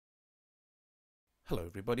Hello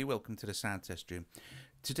everybody, welcome to the sound test room.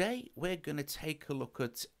 Today we're going to take a look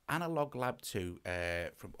at Analog Lab 2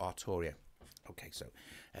 from Arturia. Okay, so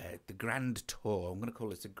the Grand Tour, I'm going to call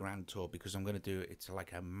this a Grand Tour because I'm going to do it's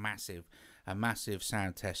like a massive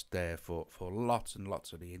sound test there for lots and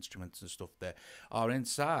lots of the instruments and stuff that are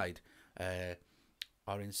inside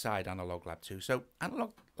Analog Lab 2. So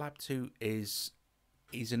Analog Lab 2 is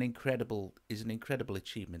an incredible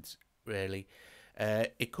achievement, really.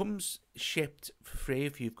 It comes shipped for free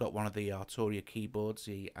if you've got one of the Arturia keyboards,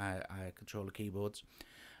 the controller keyboards.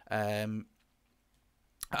 I'm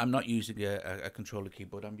not using a controller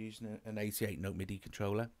keyboard. I'm using an 88-note MIDI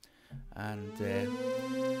controller, and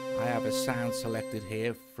I have a sound selected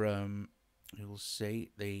here from, you'll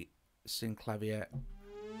see, the Synclavier.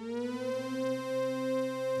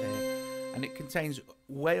 And it contains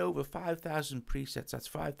way over 5,000 presets. That's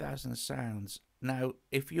 5,000 sounds. Now,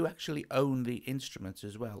 if you actually own the instrument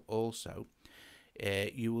as well, also,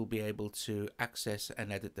 you will be able to access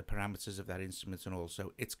and edit the parameters of that instrument, and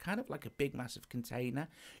also it's kind of like a big, massive container.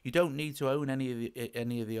 You don't need to own any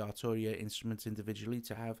of the Arturia instruments individually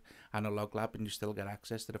to have Analog Lab, and you still get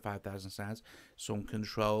access to the 5,000 sounds. Some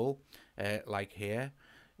control, like here,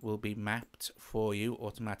 will be mapped for you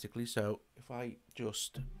automatically. So if I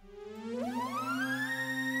just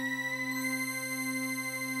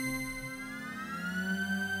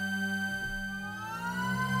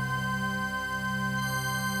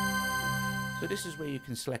So this is where you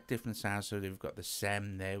can select different sounds. So we've got the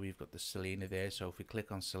Sem there, we've got the Selena there. So if we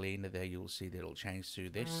click on Selena there, you'll see that it'll change to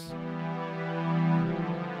this.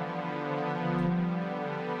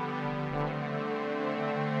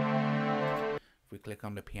 If we click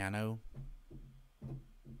on the piano,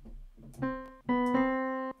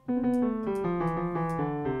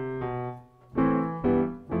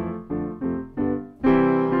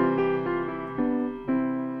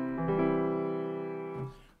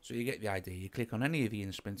 so you get the idea. You click on any of the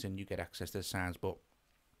instruments and you get access to the sounds, but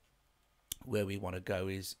where we want to go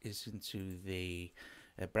is into the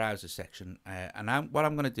browser section. What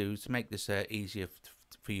I'm going to do to make this easier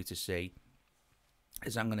for you to see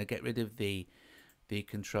is I'm going to get rid of the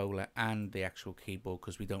controller and the actual keyboard,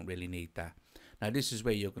 because we don't really need that. Now this is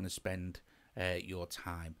where you're going to spend your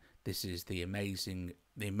time. This is the amazing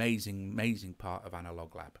part of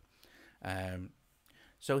Analog Lab.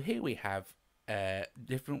 So here we have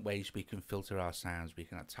different ways we can filter our sounds. We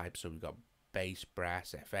can have types, so we've got bass,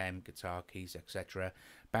 brass, FM, guitar keys, etc.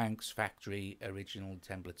 Banks, factory, original,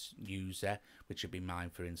 templates, user, which would be mine,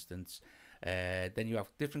 for instance. Then you have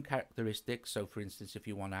different characteristics. So for instance, if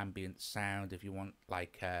you want ambient sound, if you want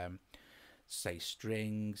like say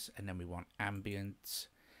strings, and then we want ambient,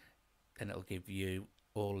 then it'll give you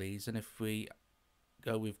all these. And if we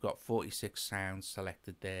go, we've got 46 sounds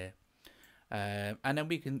selected there. And then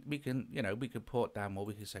we can port down more.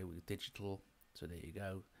 We can say we're digital, so there you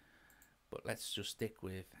go. But let's just stick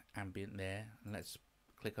with ambient there, and let's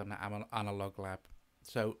click on that Analog Lab.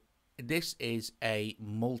 So this is a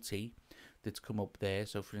multi that's come up there.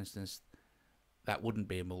 So for instance, that wouldn't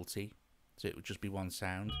be a multi, so it would just be one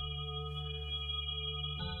sound.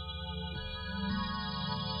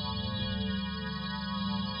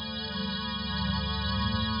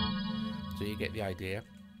 So you get the idea.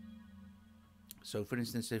 So for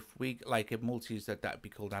instance, if we like a multis, that'd be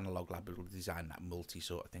called Analog Lab. It will design that multi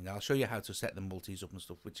sort of thing. I'll show you how to set the multis up and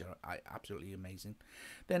stuff, which are absolutely amazing.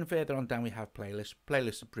 Then further on down we have playlists.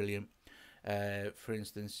 Playlists are brilliant. For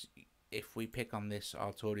instance, if we pick on this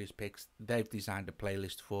Arturia's picks, they've designed a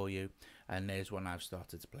playlist for you, and there's one I've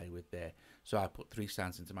started to play with there. So I put 3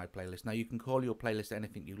 sounds into my playlist. Now you can call your playlist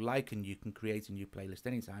anything you like, and you can create a new playlist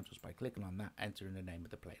anytime just by clicking on that, entering the name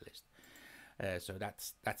of the playlist. So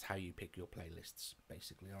that's how you pick your playlists,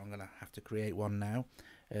 basically. I'm going to have to create one now.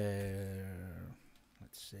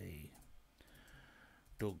 Let's see.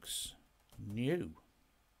 Doug's new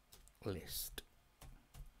list.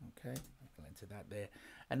 Okay, I can enter that there.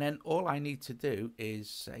 And then all I need to do is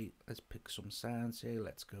say, let's pick some sounds here.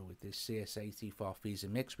 Let's go with this CS80 Farfisa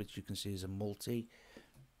mix, which you can see is a multi.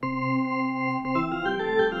 And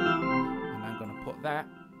I'm going to put that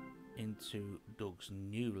into Doug's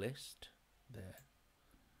new list. There.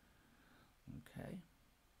 Okay,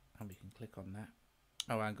 and we can click on that.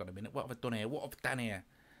 Oh, hang on a minute. What have I done here? What have I done here?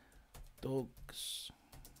 Doug's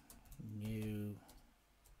new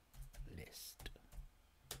list.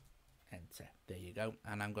 Enter. There you go.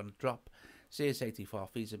 And I'm going to drop CS80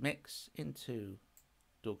 Farfisa mix into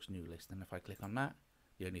Doug's new list. And if I click on that,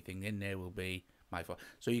 the only thing in there will be my file.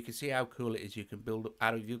 So you can see how cool it is. You can build up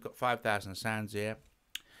out of. You've got 5,000 sounds here.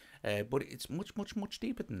 But it's much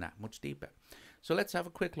deeper than that, much deeper. So let's have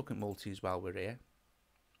a quick look at multis while we're here.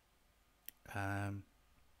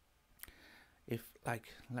 If like,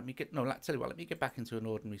 let me get tell you what, let me get back into an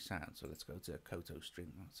ordinary sound. So let's go to Koto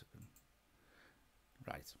string.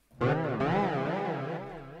 Right.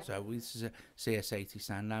 So this is a CS80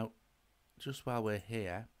 sound. Now, just while we're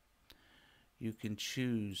here, you can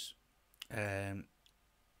choose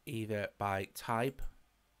either by type.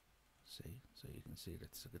 See, so you can see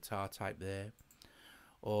that's a guitar type there,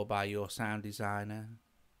 or by your sound designer.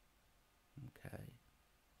 Okay.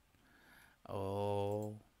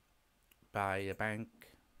 Or by a bank.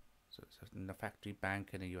 So it's in the factory bank,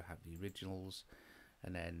 and then you have the originals,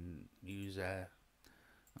 and then user.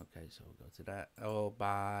 Okay, so we'll go to that. Or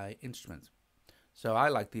by instrument. So I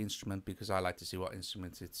like the instrument because I like to see what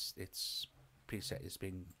instrument its preset is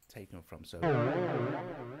being taken from. So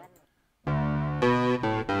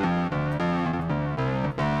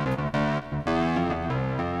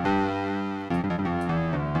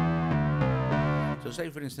say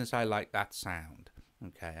for instance I like that sound,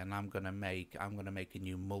 okay, and I'm gonna make a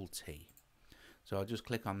new multi. So I'll just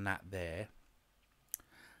click on that there,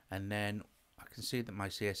 and then I can see that my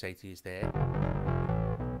CS80 is there,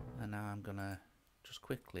 and now I'm gonna just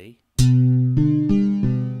quickly, so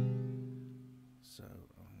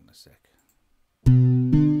hang on a sec, we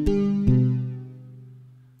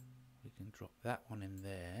can drop that one in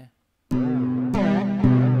there.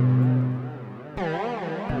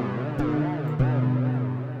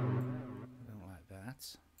 Don't like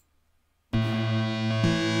that.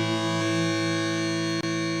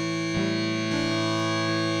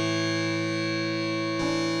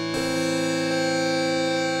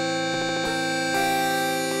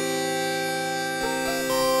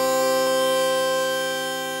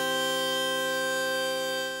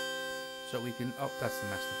 So we can, oh, that's the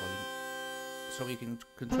master volume. So we can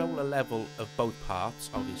control the level of both parts,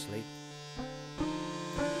 obviously.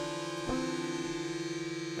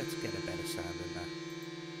 Let's get a better sound than that.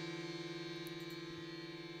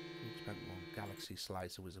 Galaxy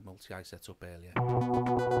Slicer was a multi I set up earlier.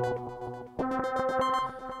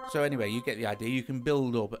 So anyway, you get the idea. You can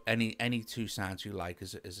build up any two sounds you like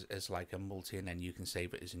as like a multi, and then you can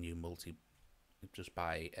save it as a new multi just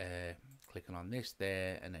by clicking on this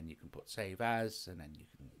there, and then you can put save as, and then you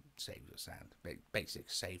can save your sound. Basic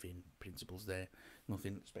saving principles there,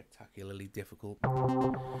 nothing spectacularly difficult.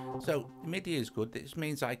 So MIDI is good. This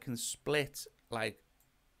means I can split, like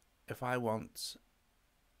if I want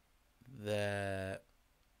the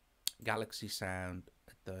Galaxy sound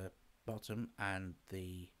at the bottom and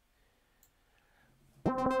the,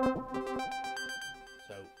 so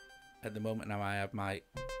at the moment now I have my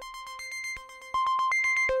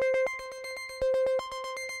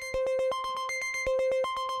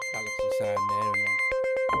Galaxy sound there, and then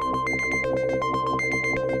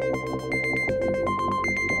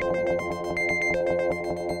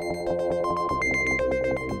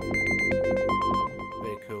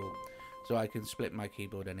very cool. So I can split my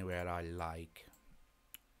keyboard anywhere I like,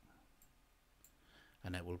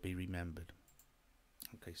 and it will be remembered.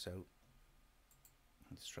 Okay, so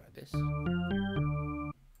let's try this.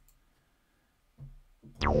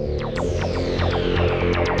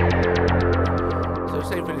 So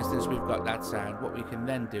say for instance we've got that sound. What we can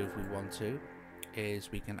then do if we want to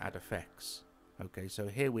is we can add effects. Okay, so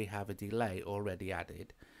here we have a delay already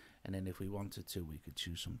added, and then if we wanted to we could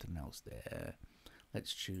choose something else there.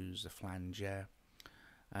 Let's choose a flanger,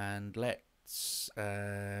 and let's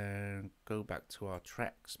go back to our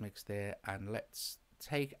tracks mix there, and let's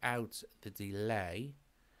take out the delay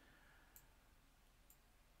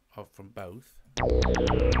from both,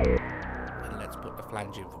 and let's put the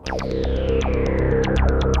flange in for both.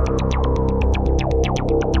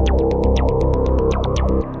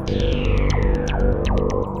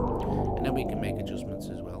 And then we can make adjustments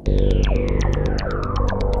as well.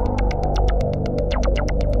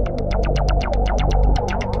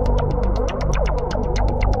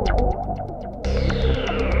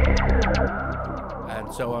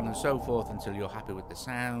 So on and so forth until you're happy with the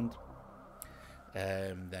sound,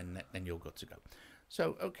 then you're good to go.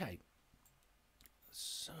 So okay,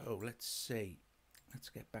 so let's see, let's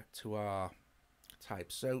get back to our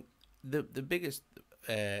types. So the biggest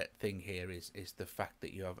thing here is the fact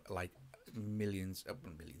that you have like millions,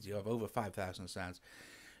 you have over 5,000 sounds.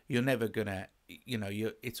 You're never gonna,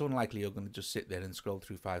 it's unlikely you're gonna just sit there and scroll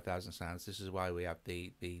through 5,000 sounds. This is why we have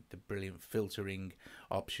the brilliant filtering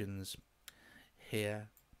options here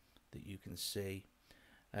that you can see.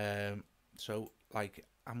 So like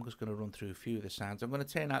I'm just going to run through a few of the sounds. I'm going to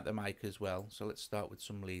turn out the mic as well, so let's start with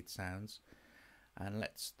some lead sounds, and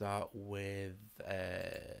let's start with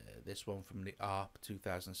this one from the ARP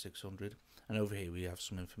 2600, and over here we have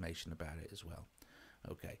some information about it as well.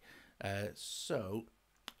 Okay, so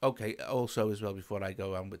okay. Also, as well, before I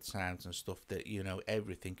go on with sounds and stuff, that you know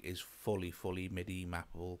everything is fully MIDI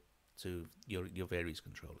mappable to your various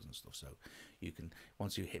controllers and stuff. So you can,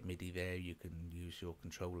 once you hit MIDI there, you can use your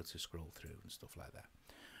controller to scroll through and stuff like that.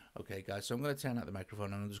 Okay, guys. So I'm going to turn out the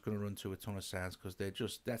microphone and I'm just going to run through a ton of sounds because they're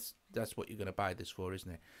just that's what you're going to buy this for,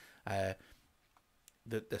 isn't it?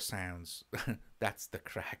 The sounds, that's the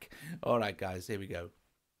crack. All right, guys. Here we go.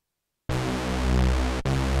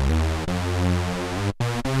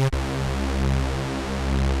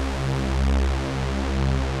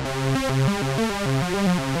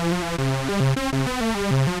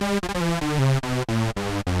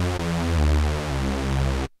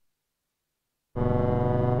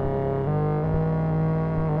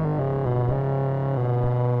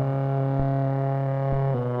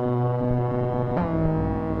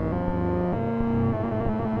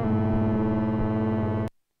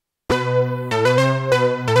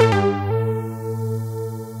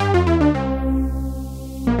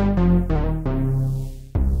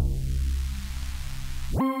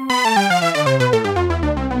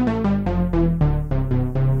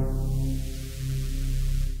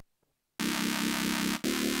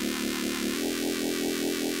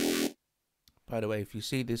 By the way, if you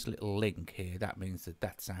see this little link here, that means that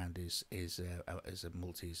that sound is a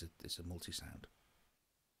multi sound.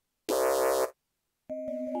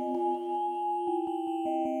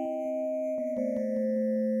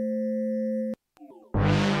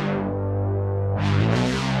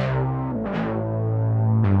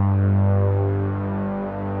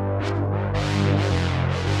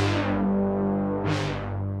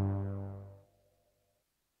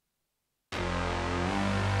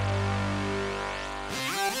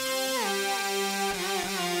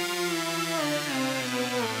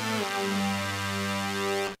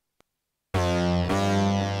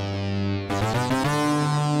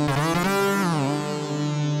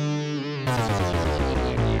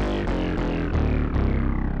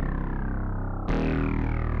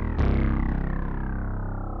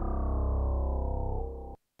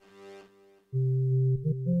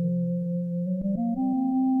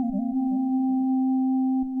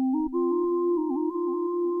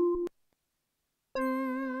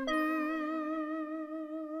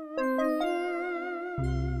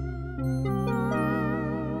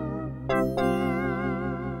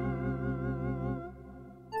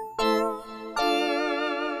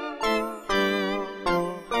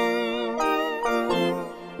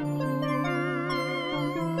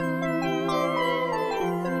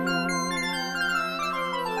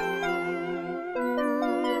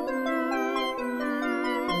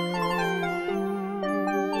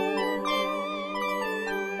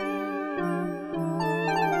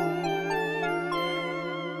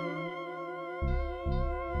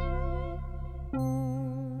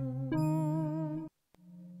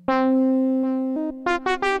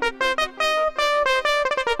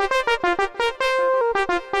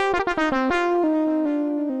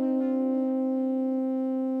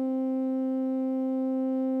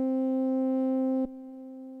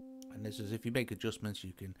 This is if you make adjustments,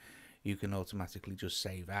 you can automatically just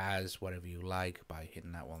save as whatever you like by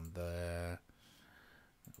hitting that one there.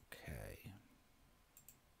 Okay.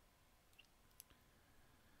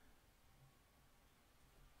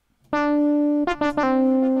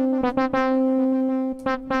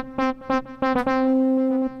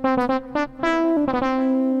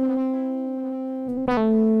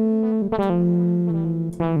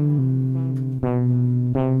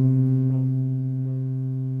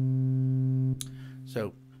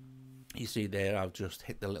 So you see there, I've just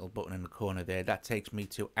hit the little button in the corner there. That takes me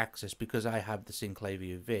to access, because I have the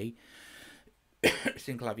Synclavier V.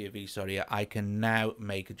 Synclavier V, sorry, I can now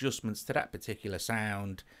make adjustments to that particular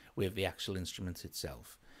sound with the actual instrument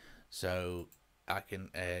itself. So I can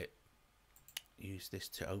use this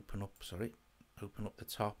to open up the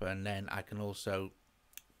top, and then I can also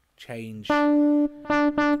change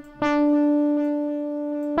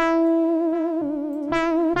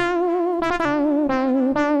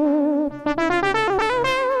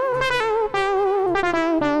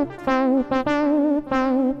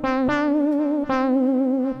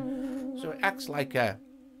like a,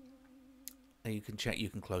 you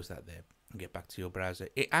can close that there and get back to your browser.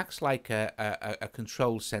 It acts like a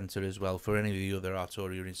control center as well for any of the other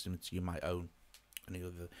Arturia instruments you might own, any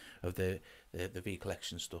other of the V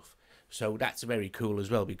collection stuff. So that's very cool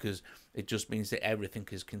as well, because it just means that everything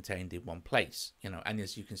is contained in one place, you know. And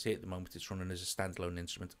as you can see at the moment, it's running as a standalone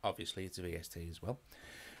instrument. Obviously it's a VST as well.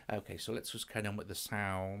 Okay, so let's just carry on with the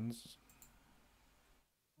sounds.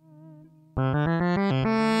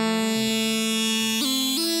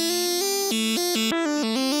 Also,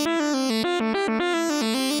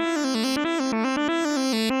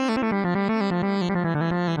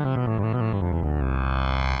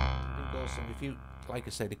 if you, like I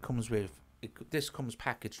said, it comes with this comes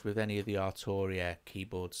packaged with any of the Arturia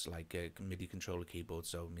keyboards, like a MIDI controller keyboard.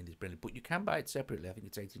 So I mean, it's brilliant. But you can buy it separately. I think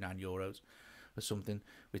it's €89 or something,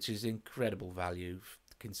 which is incredible value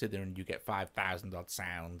considering you get 5,000 odd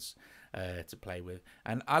sounds to play with.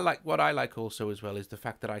 And what I like also as well is the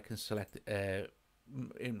fact that I can select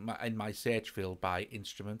in my search field by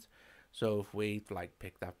instrument. So if we like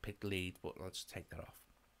pick lead, but let's take that off.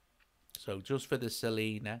 So just for the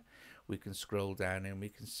Selena, we can scroll down and we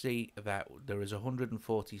can see that there is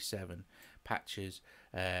 147 patches,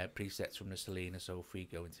 presets from the Selena. So if we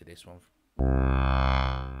go into this one,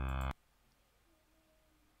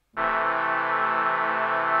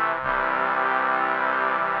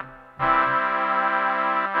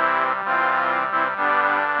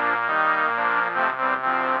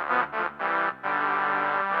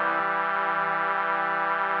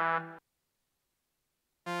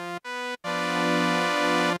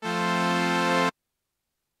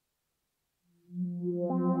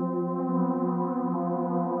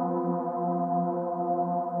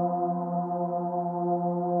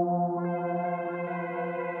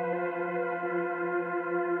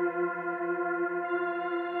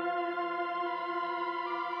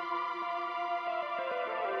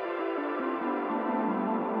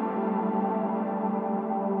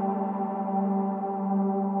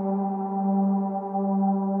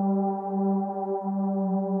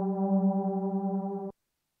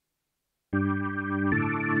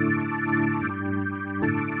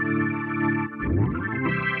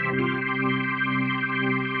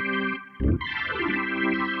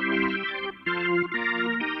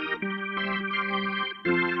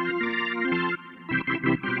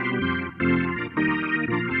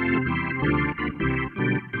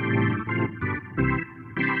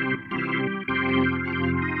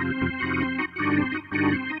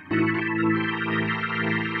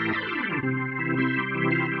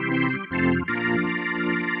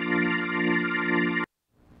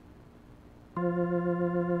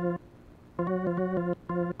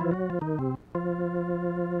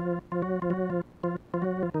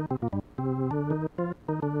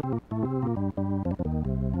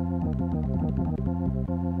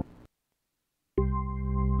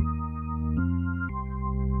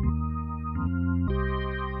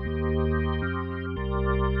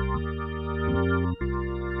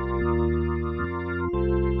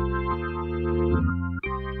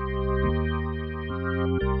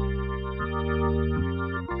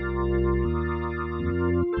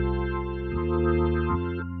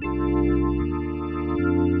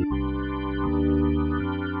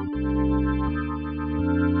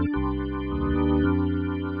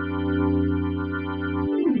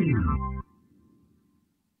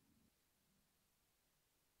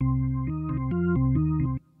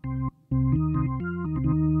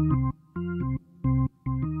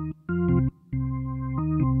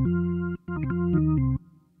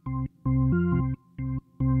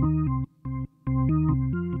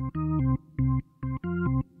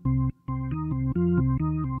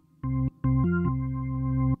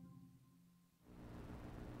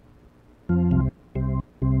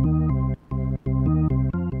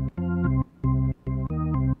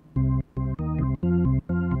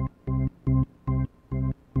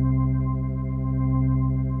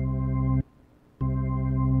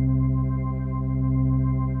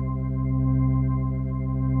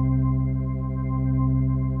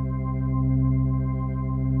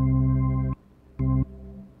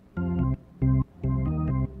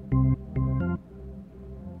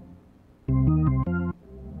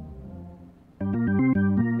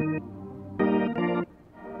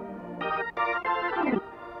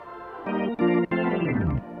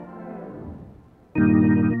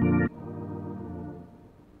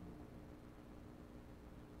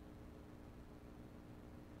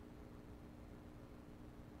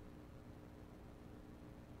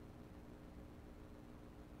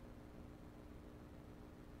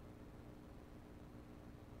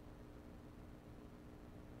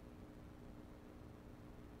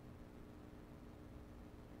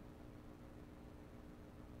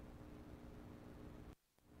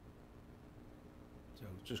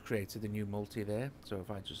 just created a new multi there. So if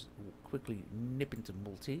I just quickly nip into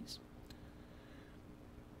multis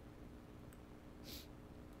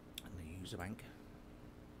and the user bank,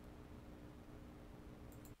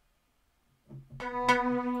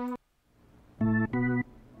 and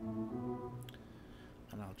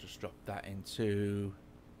I'll just drop that into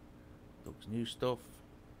Doug's new stuff,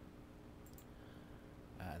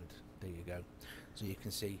 and There you go. So you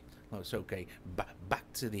can see. Oh, it's okay.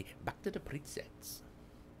 Back to the presets.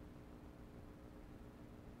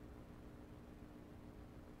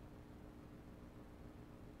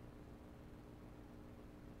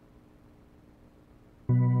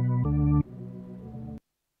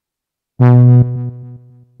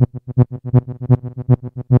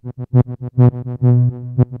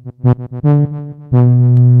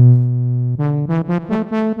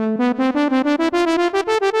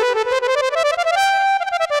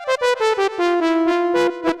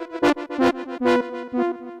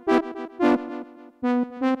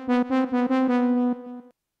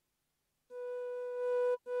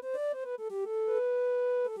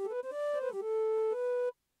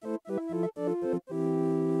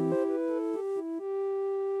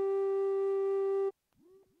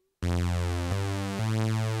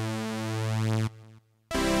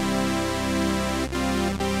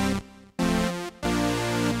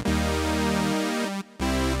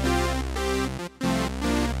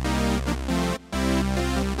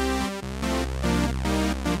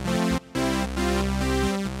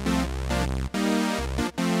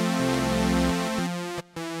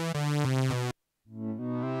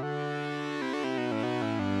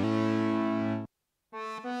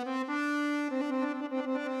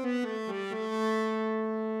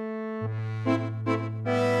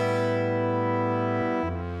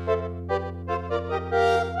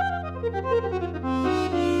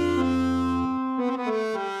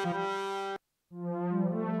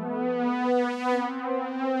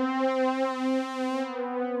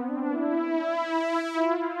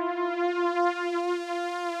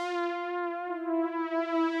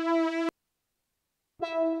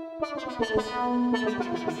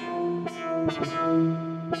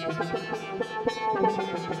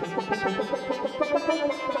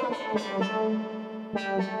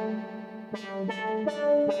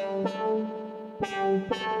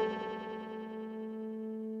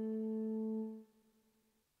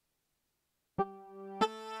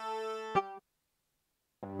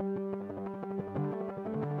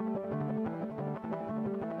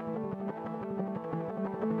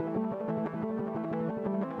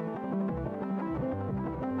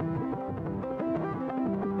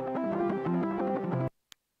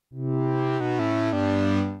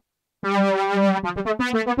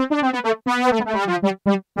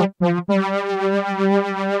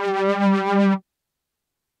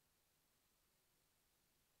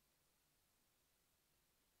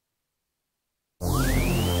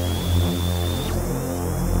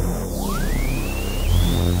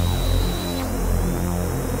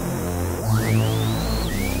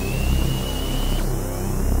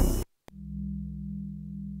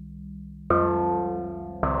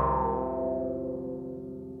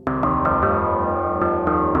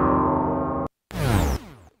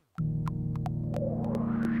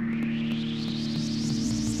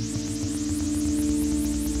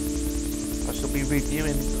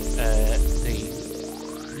 Reviewing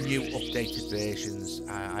the new updated versions.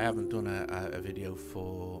 I haven't done a video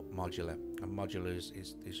for modular, and modular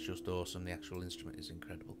is just awesome. The actual instrument is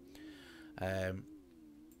incredible.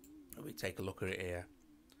 We take a look at it here.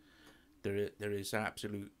 There is an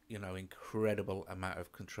absolute, incredible amount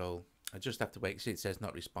of control. I just have to wait. See, it says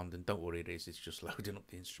not responding. Don't worry, it's just loading up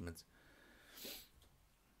the instrument.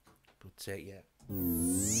 But yeah.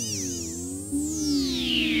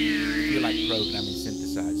 If you like programming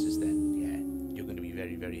synthesizers, then yeah, you're going to be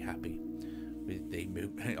very, very happy with the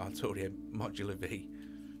Arturia Modular V.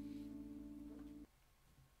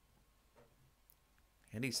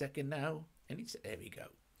 Any second now. There we go.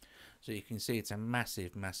 So you can see it's a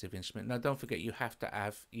massive, massive instrument. Now, don't forget, you'd have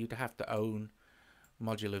to own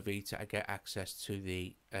Modular V to get access to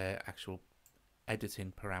the actual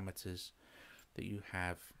editing parameters that you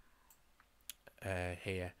have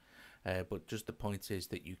here. But just the point is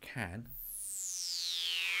that you can.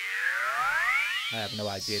 I have no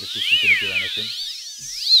idea if this is going to do anything.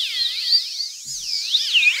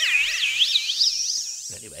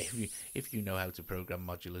 But anyway, if you know how to program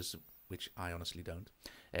modulars, which I honestly don't,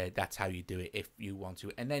 that's how you do it if you want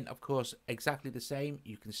to. And then, of course, exactly the same.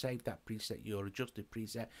 You can save that preset, your adjusted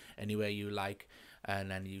preset, anywhere you like. And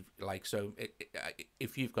then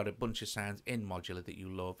if you've got a bunch of sounds in modular that you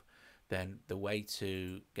love, then the way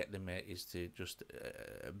to get them is to just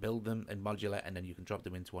build them in modular, and then you can drop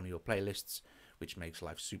them into one of your playlists, which makes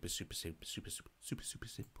life super, super, super, super, super, super, super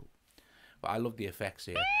simple. But I love the effects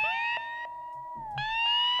here.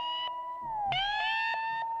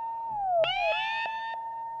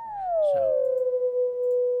 So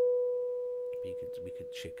we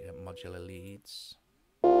could check modular leads.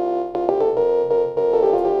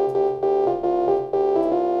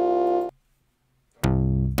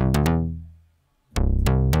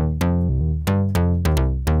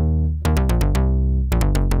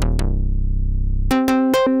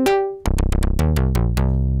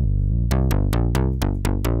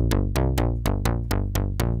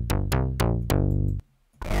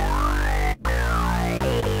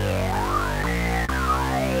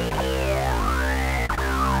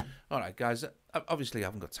 Alright guys, obviously I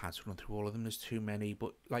haven't got time to run through all of them, there's too many,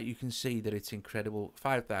 but like you can see that it's incredible.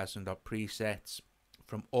 5,000 odd presets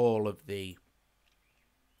from all of the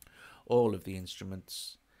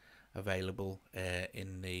instruments available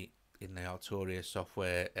in the Arturia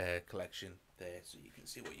software collection there. So you can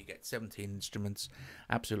see what you get. 17 instruments,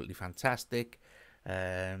 absolutely fantastic.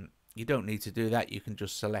 You don't need to do that. You can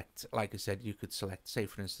just select, like I said, you could select, say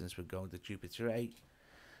for instance we're going to Jupiter 8.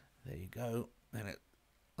 There you go, and it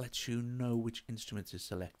lets you know which instruments is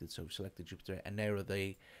selected. So we selected Jupiter 8, and there are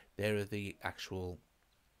the actual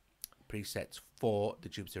presets for the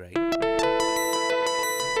Jupiter 8.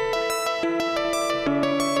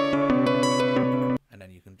 And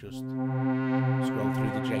then you can just scroll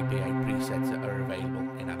through the JP8 presets that are available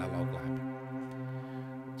in Analog Lab,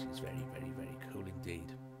 which is very, very, very cool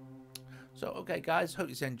indeed. So, okay, guys, hope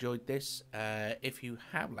you enjoyed this. If you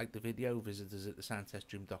have liked the video, visit us at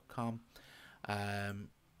thesoundtestroom.com.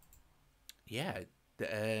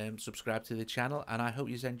 Subscribe to the channel, and I hope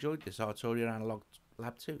you enjoyed this Arturia Analog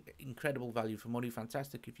Lab 2. Incredible value for money,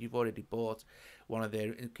 fantastic. If you've already bought one of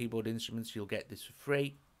their keyboard instruments, you'll get this for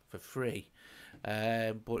free.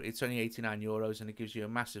 But it's only €89, and it gives you a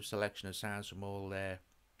massive selection of sounds from all their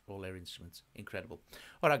instruments. Incredible.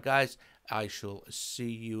 All right, guys, I shall see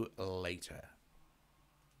you later.